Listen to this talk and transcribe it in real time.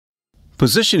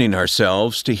Positioning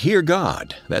ourselves to hear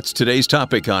God. That's today's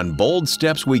topic on Bold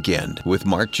Steps Weekend with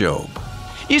Mark Jobe.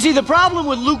 You see, the problem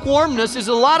with lukewarmness is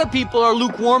a lot of people are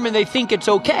lukewarm and they think it's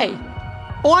okay.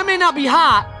 Oh, I may not be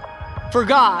hot for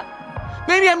God.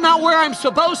 Maybe I'm not where I'm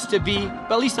supposed to be,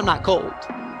 but at least I'm not cold.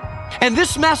 And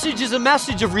this message is a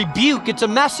message of rebuke. It's a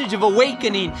message of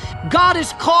awakening. God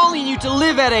is calling you to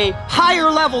live at a higher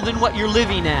level than what you're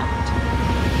living at.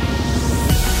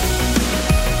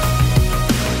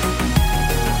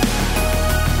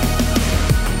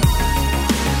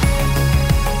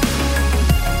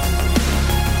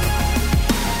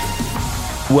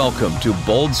 Welcome to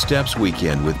Bold Steps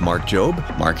Weekend with Mark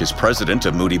Jobe. Mark is president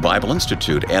of Moody Bible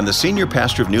Institute and the senior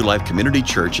pastor of New Life Community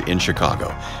Church in Chicago.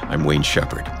 I'm Wayne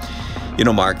Shepherd. You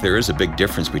know, Mark, there is a big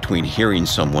difference between hearing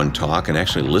someone talk and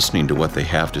actually listening to what they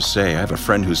have to say. I have a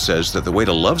friend who says that the way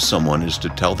to love someone is to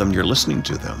tell them you're listening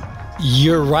to them.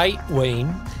 You're right,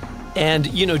 Wayne. And,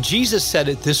 you know, Jesus said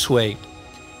it this way,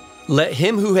 let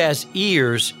him who has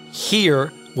ears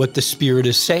hear what the Spirit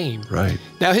is saying. Right.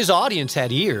 Now, his audience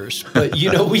had ears, but,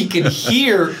 you know, we can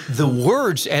hear the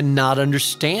words and not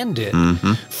understand it.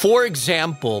 Mm-hmm. For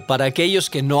example, para aquellos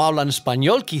que no hablan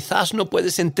español, quizás no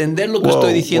puedes entender lo que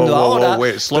estoy diciendo ahora.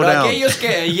 Wait, slow down. Aquellos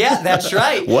que, yeah, that's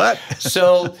right. What?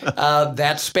 So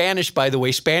that's Spanish, by the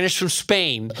way, Spanish from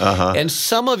Spain. Uh-huh. And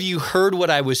some of you heard what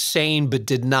I was saying, but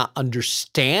did not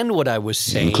understand what I was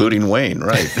saying. Including Wayne,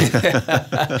 right.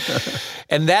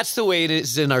 And that's the way it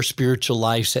is in our spiritual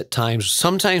lives at times.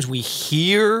 Sometimes we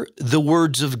hear the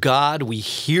words of God, we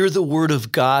hear the word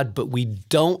of God, but we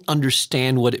don't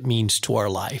understand what it means to our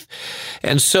life.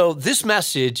 And so this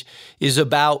message is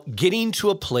about getting to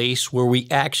a place where we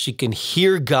actually can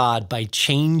hear God by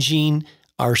changing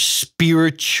our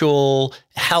spiritual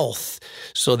health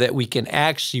so that we can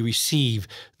actually receive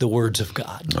the words of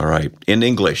God. All right. In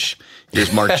English,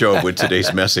 here's Mark Jobe with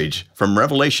today's message from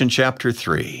Revelation chapter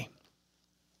 3.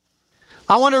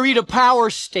 I want to read a power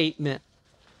statement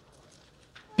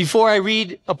before I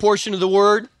read a portion of the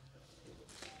word.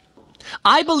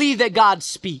 I believe that God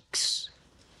speaks.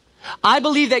 I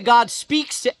believe that God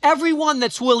speaks to everyone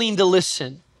that's willing to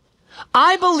listen.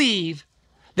 I believe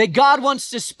that God wants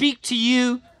to speak to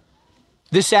you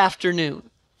this afternoon,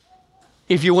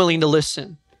 if you're willing to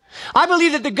listen. I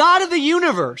believe that the God of the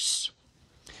universe,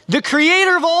 the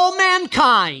creator of all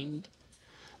mankind,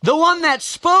 the one that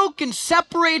spoke and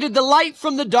separated the light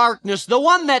from the darkness, the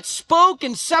one that spoke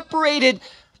and separated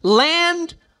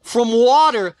land from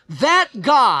water, that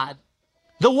God,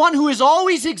 the one who has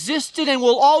always existed and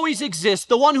will always exist,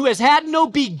 the one who has had no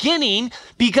beginning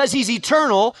because he's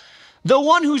eternal, the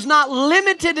one who's not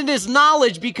limited in his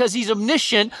knowledge because he's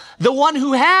omniscient, the one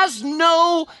who has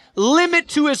no limit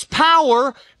to his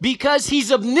power because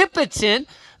he's omnipotent,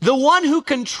 the one who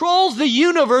controls the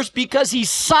universe because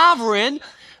he's sovereign,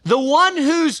 the one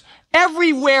who's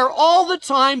everywhere all the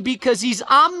time because he's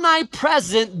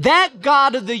omnipresent, that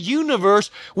God of the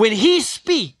universe, when he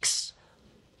speaks,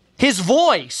 his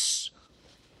voice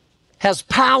has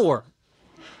power.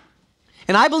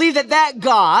 And I believe that that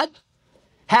God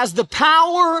has the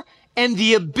power and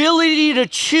the ability to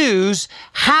choose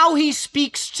how he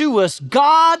speaks to us.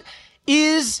 God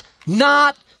is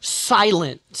not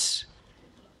silent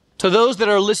to those that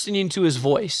are listening to his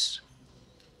voice.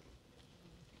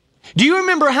 Do you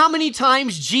remember how many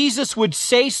times Jesus would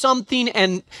say something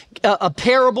and a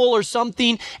parable or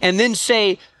something and then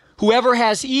say, whoever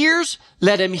has ears,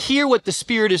 let him hear what the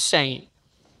Spirit is saying?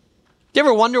 Do you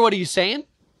ever wonder what he's saying?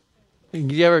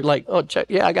 You ever like, oh, check,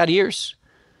 yeah, I got ears.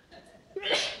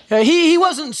 He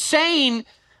wasn't saying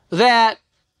that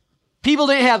people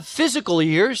didn't have physical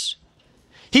ears.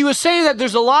 He was saying that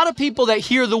there's a lot of people that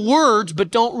hear the words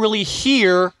but don't really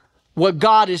hear what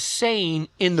God is saying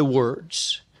in the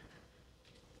words.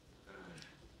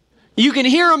 You can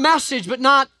hear a message but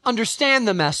not understand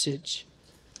the message.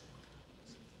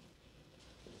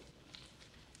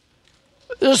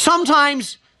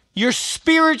 Sometimes you're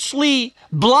spiritually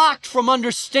blocked from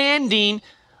understanding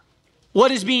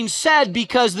what is being said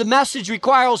because the message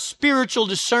requires spiritual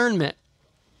discernment.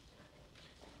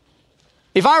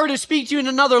 If I were to speak to you in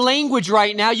another language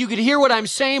right now, you could hear what I'm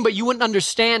saying, but you wouldn't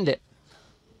understand it.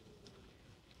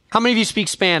 How many of you speak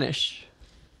Spanish?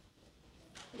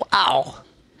 Wow.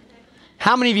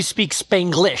 How many of you speak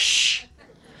Spanglish?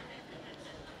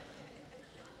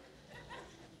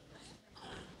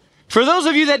 For those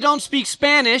of you that don't speak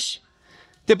Spanish,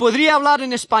 te podría hablar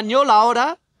en español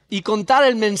ahora y contar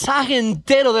el mensaje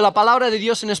entero de la palabra de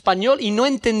Dios en español y no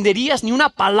entenderías ni una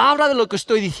palabra de lo que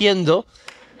estoy diciendo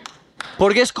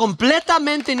porque es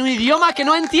completamente en un idioma que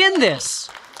no entiendes.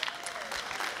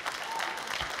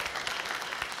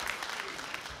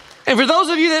 And for those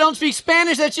of you that don't speak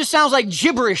Spanish, that just sounds like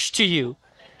gibberish to you.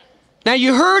 Now,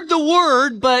 you heard the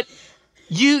word, but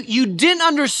you didn't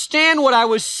understand what I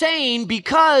was saying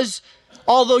because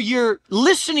although you're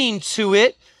listening to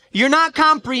it, you're not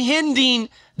comprehending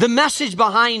the message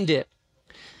behind it.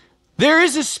 There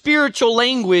is a spiritual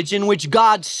language in which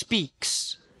God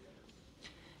speaks.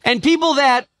 And people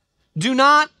that do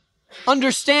not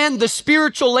understand the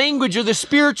spiritual language or the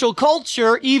spiritual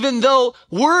culture, even though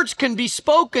words can be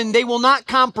spoken, they will not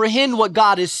comprehend what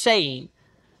God is saying.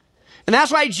 And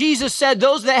that's why Jesus said,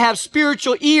 those that have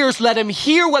spiritual ears, let them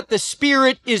hear what the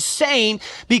Spirit is saying,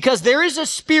 because there is a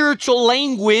spiritual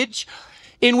language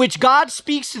in which God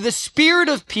speaks to the spirit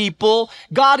of people.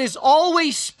 God is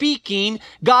always speaking.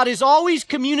 God is always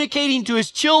communicating to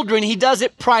his children. He does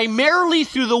it primarily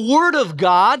through the Word of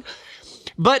God,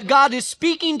 but God is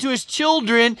speaking to his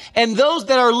children, and those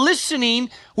that are listening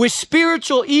with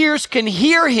spiritual ears can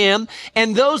hear him,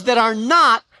 and those that are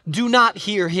not do not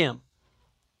hear him.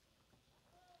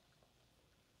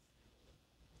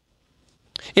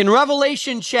 In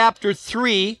Revelation chapter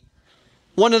 3,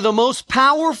 one of the most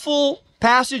powerful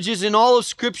passages in all of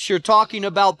Scripture talking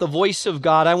about the voice of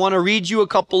God, I want to read you a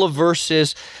couple of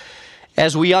verses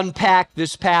as we unpack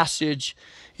this passage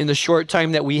in the short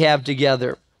time that we have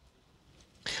together.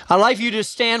 I'd like you to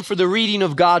stand for the reading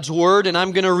of God's Word, and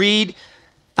I'm going to read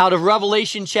out of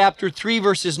Revelation chapter 3,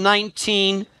 verses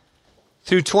 19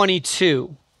 through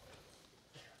 22.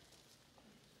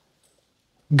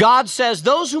 God says,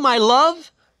 those whom I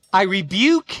love, I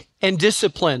rebuke and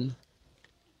discipline.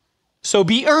 So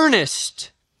be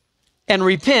earnest and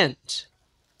repent.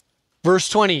 Verse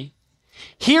 20,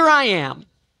 here I am.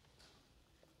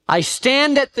 I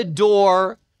stand at the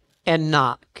door and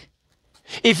knock.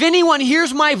 If anyone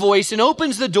hears my voice and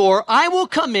opens the door, I will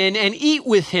come in and eat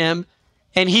with him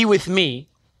and he with me.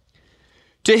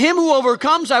 To him who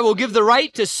overcomes, I will give the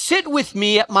right to sit with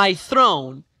me at my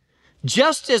throne,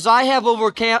 just as I have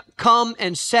overcome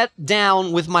and sat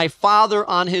down with my Father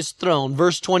on his throne.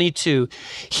 Verse 22,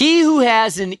 he who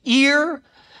has an ear,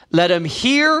 let him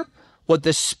hear what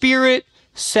the Spirit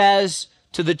says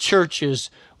to the churches.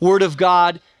 Word of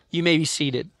God, you may be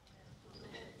seated.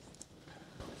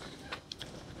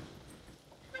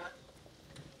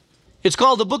 It's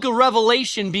called the book of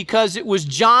Revelation because it was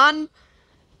John,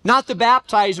 not the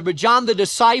baptizer, but John the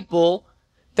disciple,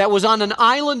 that was on an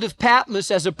island of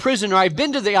Patmos as a prisoner. I've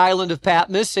been to the island of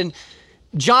Patmos, and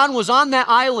John was on that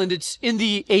island. It's in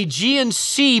the Aegean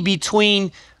Sea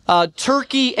between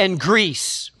Turkey and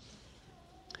Greece.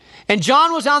 And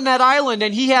John was on that island,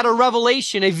 and he had a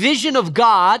revelation, a vision of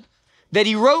God that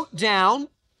he wrote down.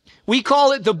 We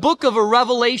call it the book of a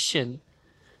revelation.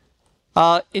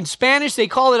 In Spanish, they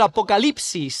call it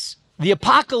Apocalipsis, the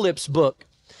apocalypse book.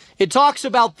 It talks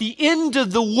about the end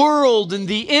of the world and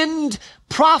the end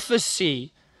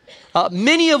prophecy.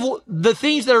 Many of the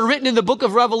things that are written in the book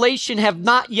of Revelation have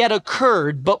not yet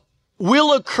occurred, but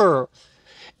will occur.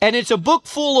 And it's a book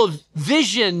full of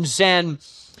visions, and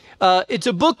it's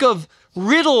a book of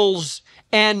riddles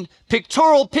and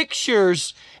pictorial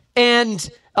pictures and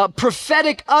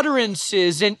prophetic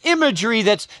utterances and imagery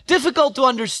that's difficult to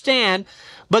understand.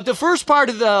 But the first part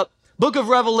of the book of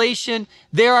Revelation,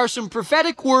 there are some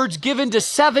prophetic words given to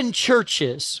 7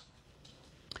 churches.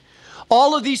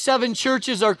 All of these 7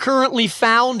 churches are currently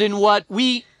found in what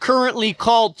we currently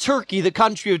call Turkey, the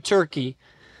country of Turkey.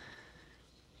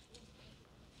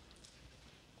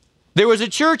 There was a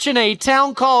church in a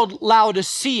town called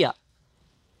Laodicea.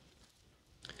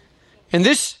 And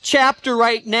this chapter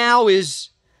right now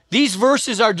these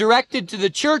verses are directed to the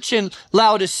church in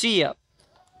Laodicea.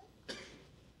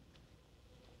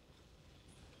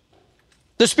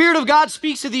 The Spirit of God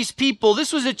speaks to these people.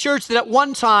 This was a church that at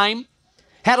one time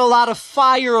had a lot of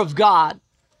fire of God.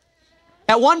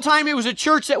 At one time, it was a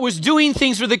church that was doing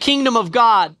things for the kingdom of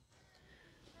God.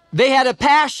 They had a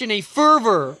passion, a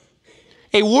fervor,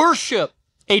 a worship,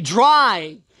 a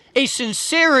drive, a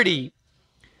sincerity.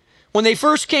 When they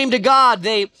first came to God,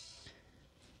 they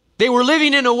were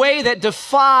living in a way that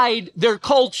defied their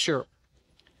culture.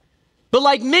 But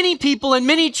like many people in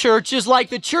many churches, like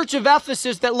the church of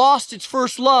Ephesus that lost its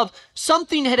first love,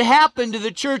 something had happened to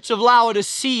the church of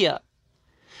Laodicea.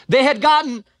 They had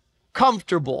gotten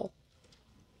comfortable.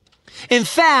 In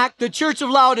fact, the church of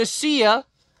Laodicea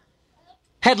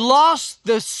had lost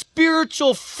the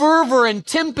spiritual fervor and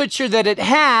temperature that it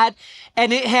had,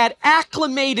 and it had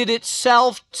acclimated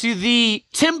itself to the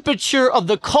temperature of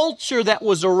the culture that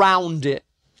was around it.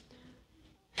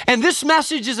 And this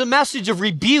message is a message of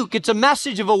rebuke. It's a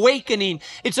message of awakening.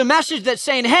 It's a message that's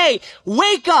saying, hey,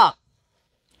 wake up.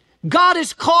 God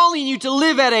is calling you to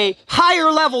live at a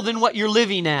higher level than what you're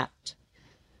living at.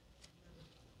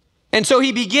 And so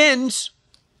he begins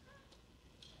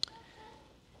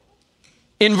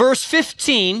in verse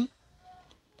 15. If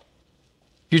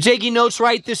you're taking notes,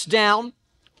 write this down.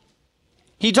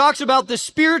 He talks about the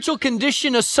spiritual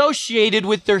condition associated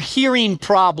with their hearing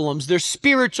problems, their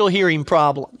spiritual hearing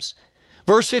problems.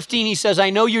 Verse 15, he says, I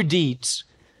know your deeds,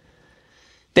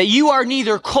 that you are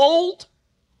neither cold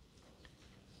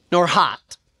nor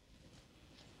hot.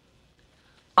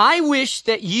 I wish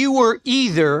that you were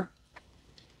either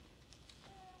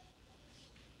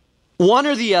one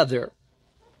or the other.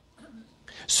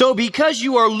 So because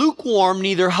you are lukewarm,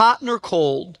 neither hot nor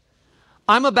cold,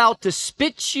 I'm about to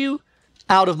spit you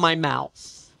out of my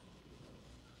mouth.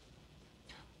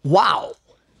 Wow.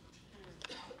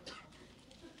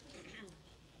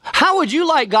 How would you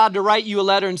like God to write you a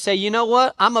letter and say, you know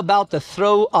what? I'm about to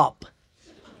throw up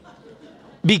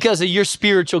because of your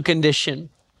spiritual condition.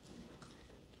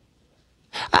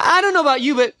 I don't know about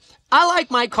you, but I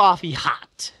like my coffee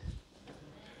hot.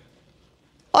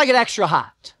 I like it extra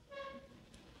hot.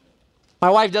 My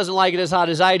wife doesn't like it as hot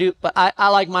as I do, but I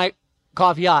like my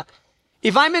coffee hot.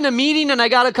 If I'm in a meeting and I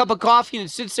got a cup of coffee and it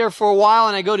sits there for a while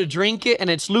and I go to drink it and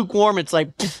it's lukewarm, it's like,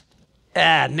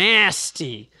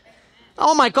 nasty. I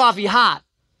want my coffee hot.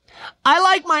 I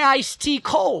like my iced tea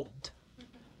cold.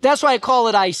 That's why I call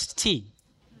it iced tea.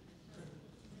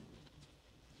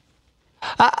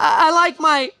 I like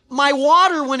my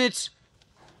water when it's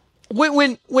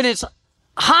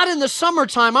hot in the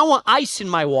summertime. I want ice in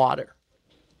my water.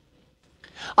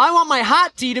 I want my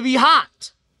hot tea to be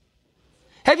hot.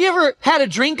 Have you ever had a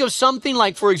drink of something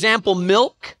like, for example,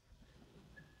 milk,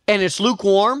 and it's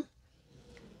lukewarm?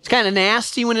 It's kind of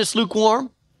nasty when it's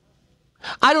lukewarm.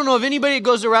 I don't know if anybody that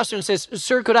goes to a restaurant and says,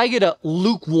 sir, could I get a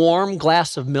lukewarm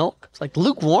glass of milk? It's like,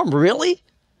 lukewarm, really?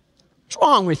 What's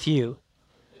wrong with you?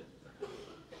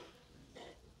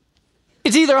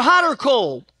 It's either hot or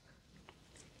cold.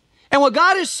 And what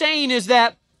God is saying is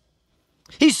that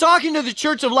he's talking to the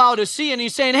church of Laodicea and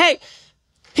he's saying, hey,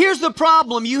 here's the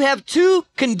problem. You have two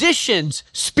conditions,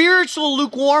 spiritual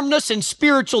lukewarmness and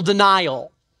spiritual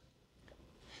denial.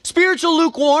 Spiritual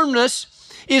lukewarmness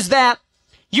is that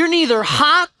you're neither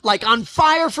hot, like on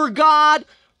fire for God,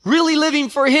 really living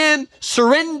for him,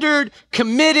 surrendered,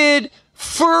 committed,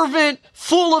 fervent,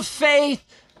 full of faith,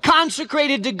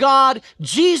 consecrated to God,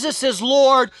 Jesus as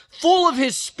Lord, full of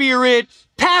his Spirit,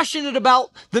 passionate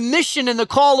about the mission and the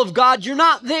call of God. You're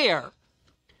not there.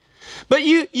 But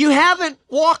you haven't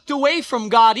walked away from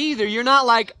God either. You're not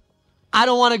like, I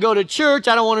don't want to go to church.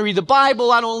 I don't want to read the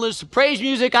Bible. I don't want to listen to praise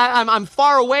music. I'm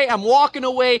far away. I'm walking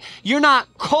away. You're not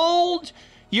cold.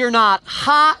 You're not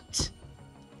hot.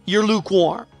 You're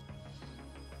lukewarm.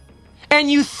 And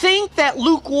you think that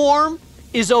lukewarm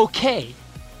is okay.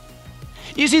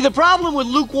 You see, the problem with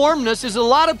lukewarmness is a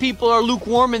lot of people are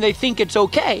lukewarm and they think it's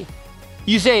okay.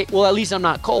 You say, well, at least I'm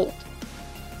not cold.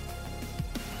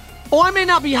 Oh, I may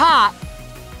not be hot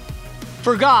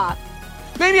for God.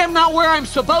 Maybe I'm not where I'm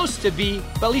supposed to be,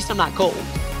 but at least I'm not cold.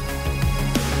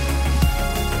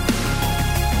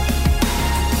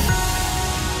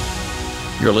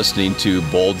 You're listening to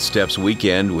Bold Steps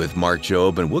Weekend with Mark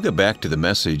Jobe, and we'll get back to the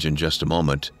message in just a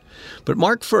moment. But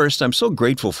Mark, first, I'm so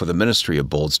grateful for the ministry of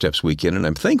Bold Steps Weekend, and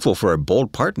I'm thankful for our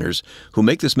bold partners who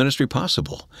make this ministry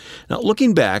possible. Now,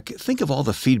 looking back, think of all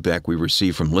the feedback we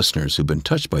receive from listeners who've been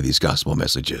touched by these gospel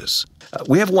messages.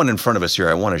 We have one in front of us here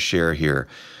I want to share here.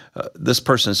 This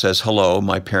person says, hello,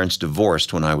 my parents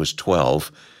divorced when I was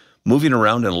 12. Moving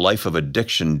around in a life of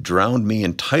addiction drowned me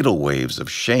in tidal waves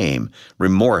of shame,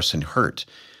 remorse, and hurt.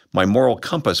 My moral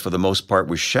compass, for the most part,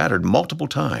 was shattered multiple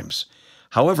times.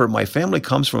 However, my family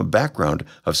comes from a background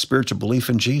of spiritual belief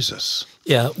in Jesus.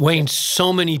 Yeah, Wayne,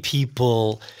 so many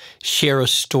people share a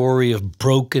story of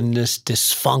brokenness,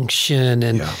 dysfunction,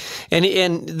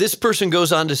 and this person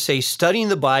goes on to say, studying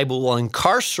the Bible while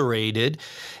incarcerated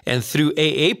and through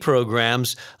AA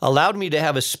programs allowed me to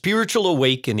have a spiritual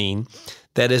awakening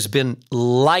that has been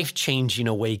life-changing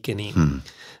awakening.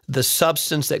 The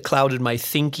substance that clouded my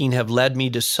thinking have led me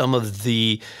to some of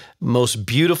the most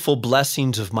beautiful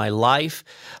blessings of my life.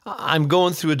 I'm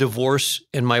going through a divorce,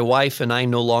 and my wife and I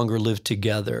no longer live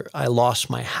together. I lost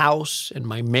my house and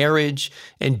my marriage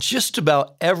and just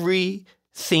about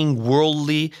everything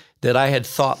worldly that I had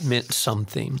thought meant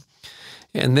something.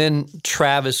 And then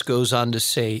Travis goes on to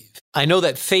say, I know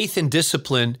that faith and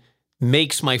discipline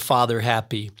makes my father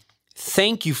happy.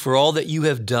 Thank you for all that you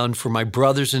have done for my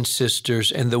brothers and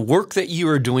sisters and the work that you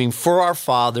are doing for our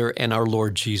Father and our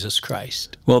Lord Jesus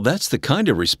Christ. Well, that's the kind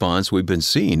of response we've been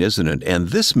seeing, isn't it? And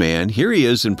this man, here he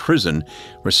is in prison,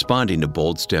 responding to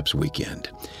Bold Steps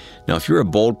Weekend. Now, if you're a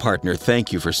Bold partner,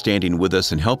 thank you for standing with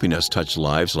us and helping us touch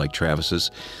lives like Travis's.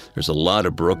 There's a lot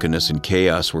of brokenness and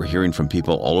chaos we're hearing from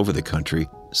people all over the country.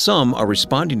 Some are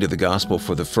responding to the gospel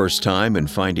for the first time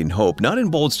and finding hope, not in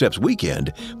Bold Steps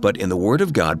Weekend, but in the Word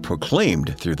of God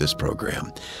proclaimed through this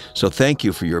program. So thank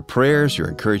you for your prayers, your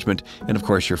encouragement, and of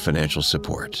course, your financial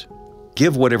support.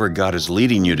 Give whatever God is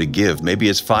leading you to give. Maybe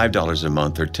it's $5 a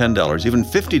month or $10, even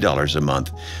 $50 a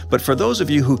month. But for those of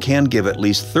you who can give at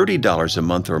least $30 a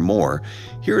month or more,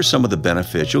 here are some of the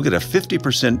benefits. You'll get a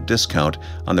 50% discount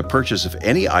on the purchase of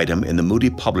any item in the Moody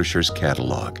Publishers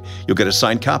catalog. You'll get a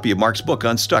signed copy of Mark's book,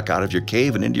 Unstuck, Out of Your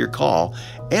Cave and Into Your Call.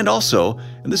 And also,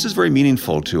 and this is very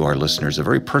meaningful to our listeners, a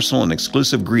very personal and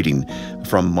exclusive greeting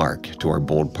from Mark to our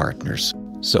Bold partners.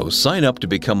 So sign up to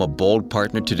become a Bold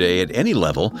partner today at any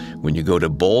level when you go to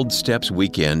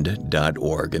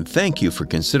boldstepsweekend.org. And thank you for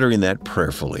considering that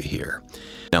prayerfully here.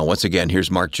 Now, once again,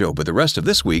 here's Mark Jobe with the rest of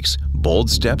this week's Bold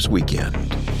Steps Weekend.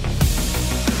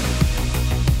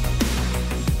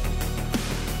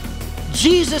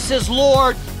 Jesus is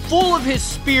Lord, full of His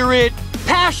Spirit,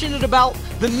 passionate about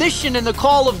the mission and the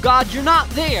call of God. You're not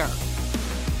there.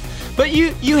 But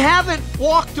you haven't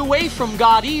walked away from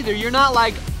God either. You're not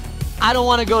like, I don't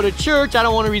want to go to church. I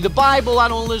don't want to read the Bible. I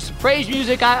don't want to listen to praise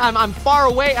music. I'm far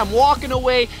away. I'm walking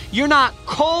away. You're not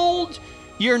cold.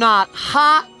 You're not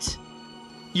hot.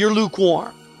 You're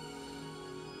lukewarm.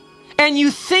 And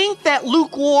you think that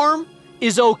lukewarm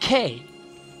is okay.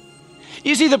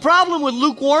 You see, the problem with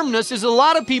lukewarmness is a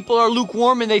lot of people are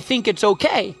lukewarm and they think it's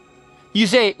okay. You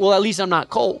say, well, at least I'm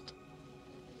not cold.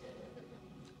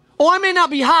 Oh, I may not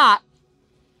be hot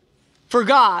for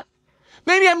God.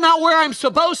 Maybe I'm not where I'm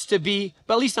supposed to be,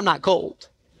 but at least I'm not cold.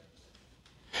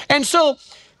 And so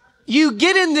you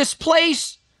get in this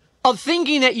place of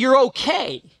thinking that you're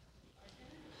okay,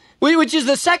 which is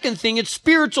the second thing. It's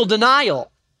spiritual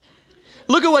denial.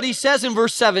 Look at what he says in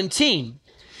verse 17.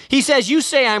 He says, you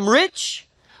say I'm rich,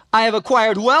 I have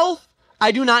acquired wealth,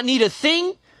 I do not need a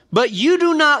thing, but you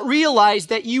do not realize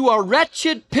that you are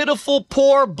wretched, pitiful,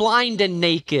 poor, blind, and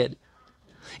naked.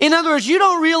 In other words, you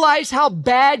don't realize how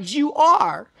bad you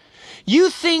are. You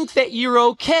think that you're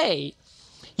okay.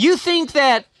 You think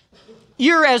that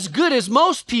you're as good as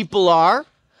most people are,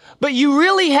 but you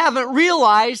really haven't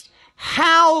realized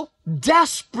how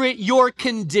desperate your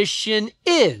condition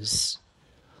is.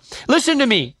 Listen to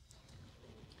me.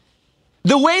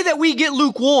 The way that we get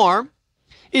lukewarm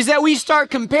is that we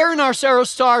start comparing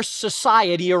ourselves to our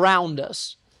society around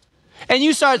us. And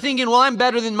you start thinking, well, I'm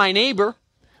better than my neighbor.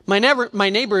 My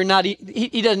neighbor,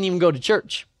 he doesn't even go to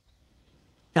church.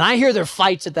 And I hear their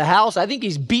fights at the house. I think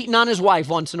he's beating on his wife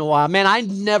once in a while. Man, I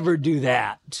never do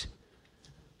that.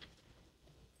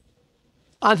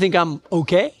 I think I'm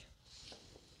okay.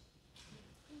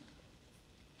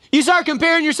 You start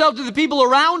comparing yourself to the people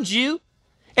around you,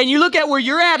 and you look at where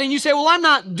you're at, and you say, well, I'm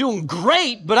not doing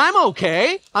great, but I'm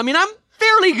okay. I mean, I'm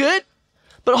fairly good.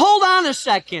 But hold on a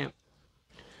second.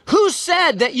 Who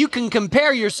said that you can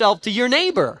compare yourself to your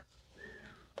neighbor?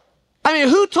 I mean,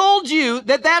 who told you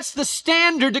that that's the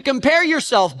standard to compare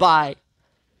yourself by?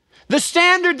 The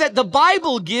standard that the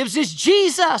Bible gives is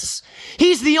Jesus.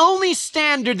 He's the only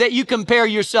standard that you compare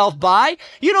yourself by.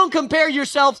 You don't compare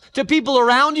yourself to people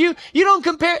around you. You don't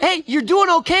compare. Hey, you're doing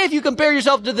okay if you compare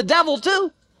yourself to the devil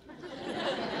too.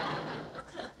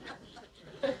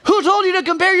 Who told you to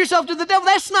compare yourself to the devil?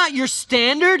 That's not your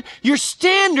standard. Your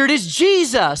standard is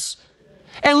Jesus.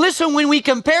 And listen, when we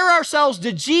compare ourselves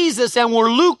to Jesus and we're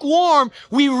lukewarm,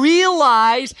 we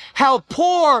realize how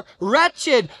poor,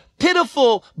 wretched,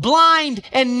 pitiful, blind,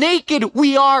 and naked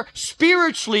we are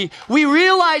spiritually. We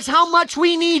realize how much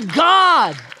we need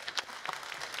God.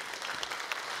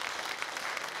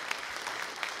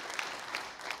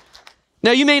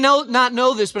 Now, you may not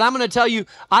know this, but I'm going to tell you,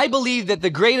 I believe that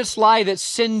the greatest lie that's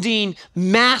sending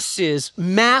masses,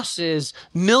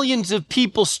 millions of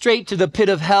people straight to the pit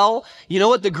of hell, you know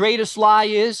what the greatest lie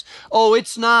is? Oh,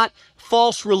 it's not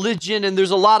false religion, and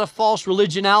there's a lot of false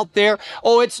religion out there.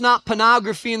 Oh, it's not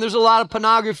pornography, and there's a lot of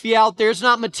pornography out there. It's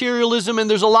not materialism, and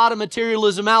there's a lot of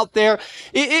materialism out there.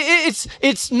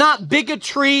 It's not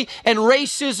bigotry and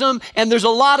racism, and there's a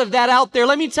lot of that out there.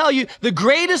 Let me tell you, the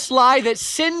greatest lie that's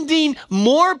sending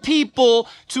more people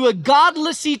to a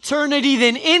godless eternity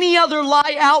than any other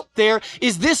lie out there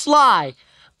is this lie: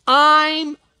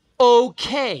 I'm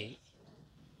okay.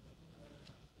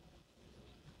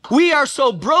 We are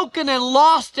so broken and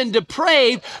lost and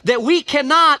depraved that we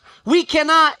cannot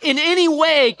in any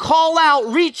way call out,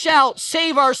 reach out,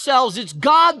 save ourselves. It's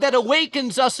God that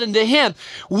awakens us into Him.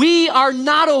 We are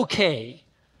not okay.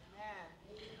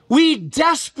 We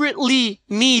desperately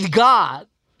need God.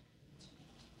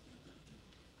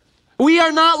 We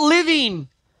are not living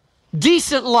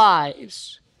decent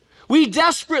lives. We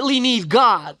desperately need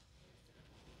God.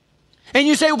 And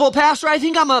you say, well, Pastor, I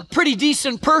think I'm a pretty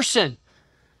decent person.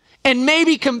 And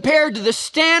maybe compared to the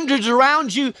standards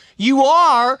around you, you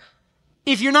are,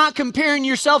 if you're not comparing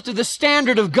yourself to the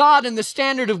standard of God, and the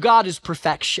standard of God is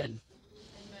perfection.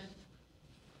 Amen.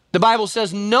 The Bible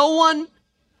says no one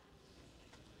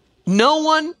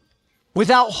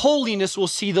without holiness will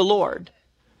see the Lord.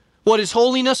 What is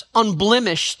holiness?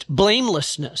 Unblemished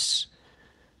blamelessness.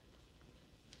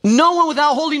 No one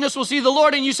without holiness will see the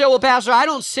Lord. And you say, well, Pastor, I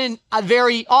don't sin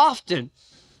very often.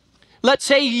 Let's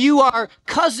say you are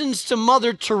cousins to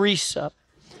Mother Teresa.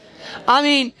 I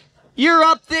mean, you're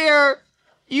up there,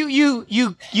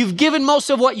 you've given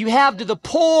most of what you have to the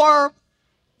poor.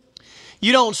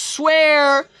 You don't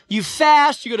swear, you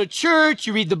fast, you go to church,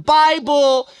 you read the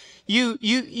Bible, you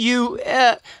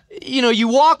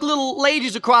walk little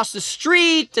ladies across the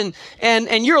street, and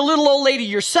you're a little old lady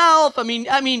yourself. I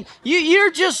mean,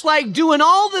 you're just like doing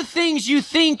all the things you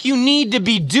think you need to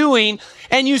be doing.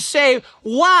 And you say,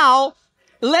 wow,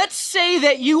 let's say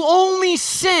that you only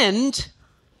sinned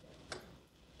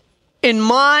in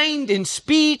mind, in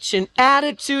speech, in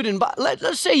attitude, and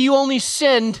let's say you only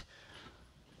sinned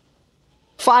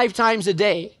 5 times a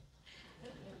day.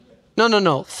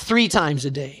 No, 3 times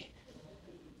a day.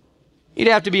 You'd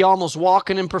have to be almost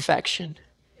walking in perfection.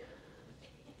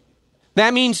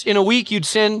 That means in a week you'd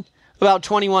sin about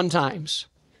 21 times.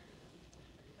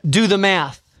 Do the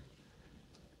math.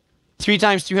 3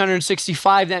 times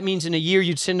 365, that means in a year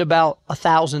you'd sinned about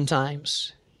 1,000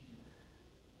 times.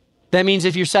 That means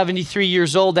if you're 73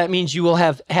 years old, that means you will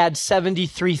have had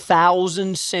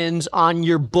 73,000 sins on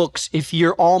your books if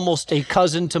you're almost a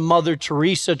cousin to Mother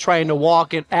Teresa trying to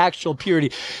walk in actual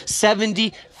purity.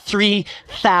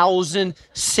 73,000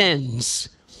 sins.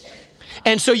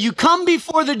 And so you come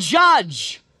before the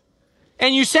judge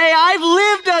and you say, I've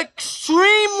lived an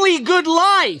extremely good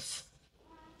life.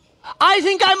 I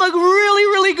think I'm a really,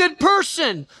 really good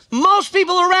person. Most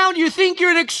people around you think you're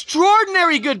an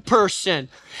extraordinary good person.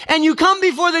 And you come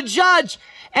before the judge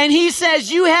and he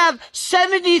says, you have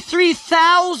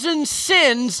 73,000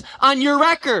 sins on your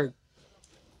record.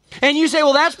 And you say,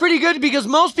 well, that's pretty good because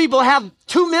most people have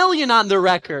 2 million on their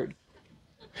record.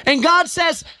 And God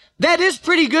says, that is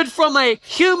pretty good from a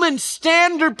human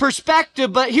standard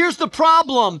perspective, but here's the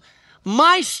problem.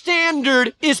 My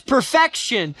standard is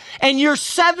perfection, and you're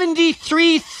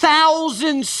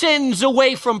 73,000 sins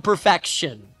away from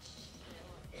perfection.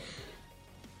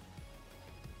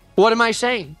 What am I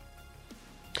saying?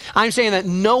 I'm saying that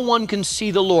no one can see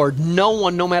the Lord. No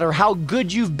one, no matter how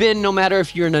good you've been, no matter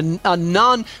if you're in a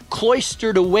nun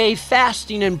cloistered away,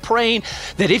 fasting and praying,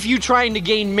 that if you're trying to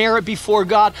gain merit before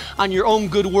God on your own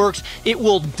good works, it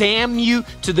will damn you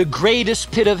to the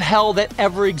greatest pit of hell that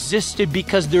ever existed,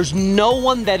 because there's no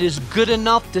one that is good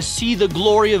enough to see the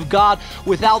glory of God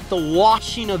without the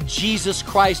washing of Jesus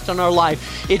Christ on our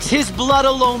life. It's His blood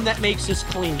alone that makes us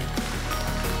clean.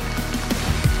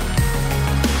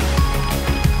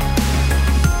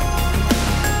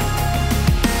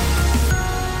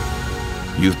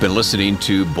 You've been listening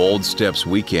to Bold Steps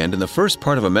Weekend and the first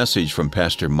part of a message from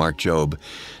Pastor Mark Jobe.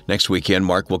 Next weekend,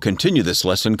 Mark will continue this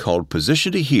lesson called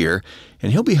Position to Hear,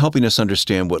 and he'll be helping us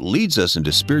understand what leads us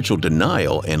into spiritual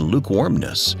denial and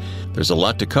lukewarmness. There's a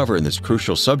lot to cover in this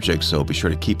crucial subject, so be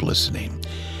sure to keep listening.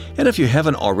 And if you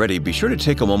haven't already, be sure to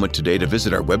take a moment today to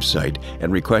visit our website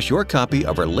and request your copy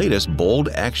of our latest Bold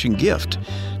Action Gift.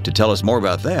 To tell us more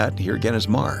about that, here again is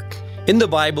Mark. In the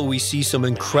Bible, we see some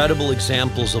incredible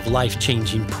examples of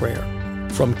life-changing prayer,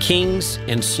 from kings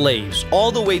and slaves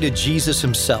all the way to Jesus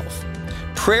himself.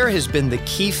 Prayer has been the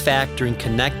key factor in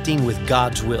connecting with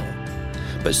God's will.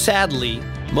 But sadly,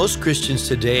 most Christians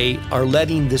today are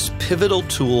letting this pivotal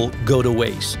tool go to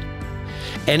waste.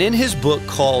 And in his book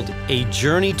called A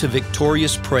Journey to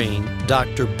Victorious Praying,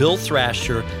 Dr. Bill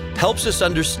Thrasher helps us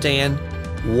understand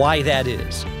why that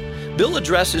is. Bill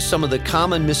addresses some of the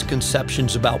common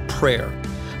misconceptions about prayer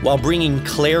while bringing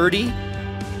clarity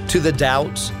to the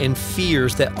doubts and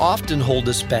fears that often hold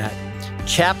us back.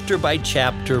 Chapter by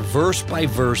chapter, verse by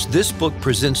verse, this book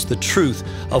presents the truth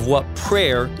of what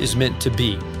prayer is meant to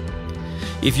be.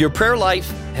 If your prayer life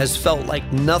has felt like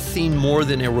nothing more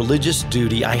than a religious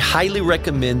duty, I highly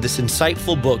recommend this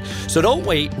insightful book. So don't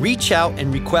wait, reach out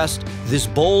and request this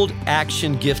Bold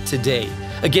Action Gift today.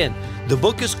 Again, the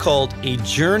book is called A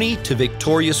Journey to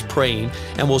Victorious Praying,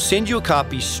 and we'll send you a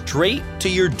copy straight to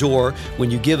your door when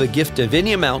you give a gift of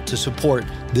any amount to support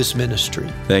this ministry.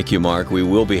 Thank you, Mark. We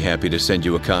will be happy to send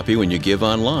you a copy when you give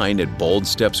online at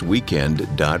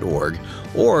boldstepsweekend.org,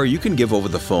 or you can give over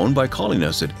the phone by calling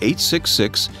us at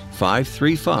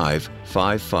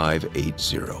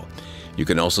 866-535-5580. You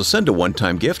can also send a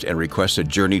one-time gift and request a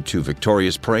Journey to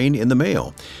Victorious Praying in the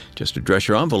mail. Just address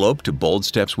your envelope to Bold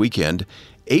Steps Weekend,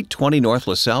 820 North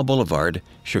LaSalle Boulevard,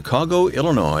 Chicago,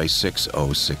 Illinois,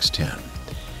 60610.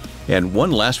 And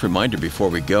one last reminder before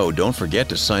we go, don't forget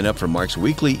to sign up for Mark's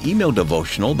weekly email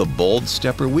devotional, The Bold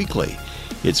Stepper Weekly.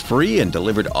 It's free and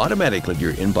delivered automatically to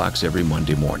your inbox every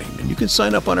Monday morning, and you can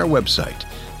sign up on our website.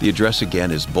 The address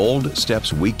again is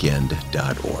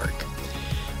boldstepsweekend.org.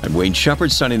 I'm Wayne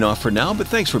Shepherd signing off for now, but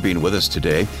thanks for being with us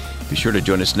today. Be sure to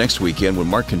join us next weekend when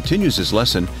Mark continues his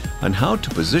lesson on how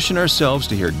to position ourselves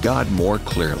to hear God more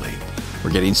clearly. We're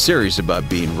getting serious about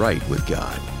being right with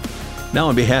God. Now,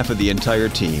 on behalf of the entire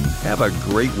team, have a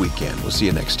great weekend. We'll see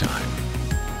you next time.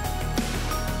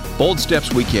 Bold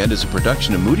Steps Weekend is a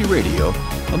production of Moody Radio,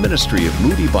 a ministry of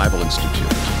Moody Bible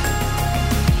Institute.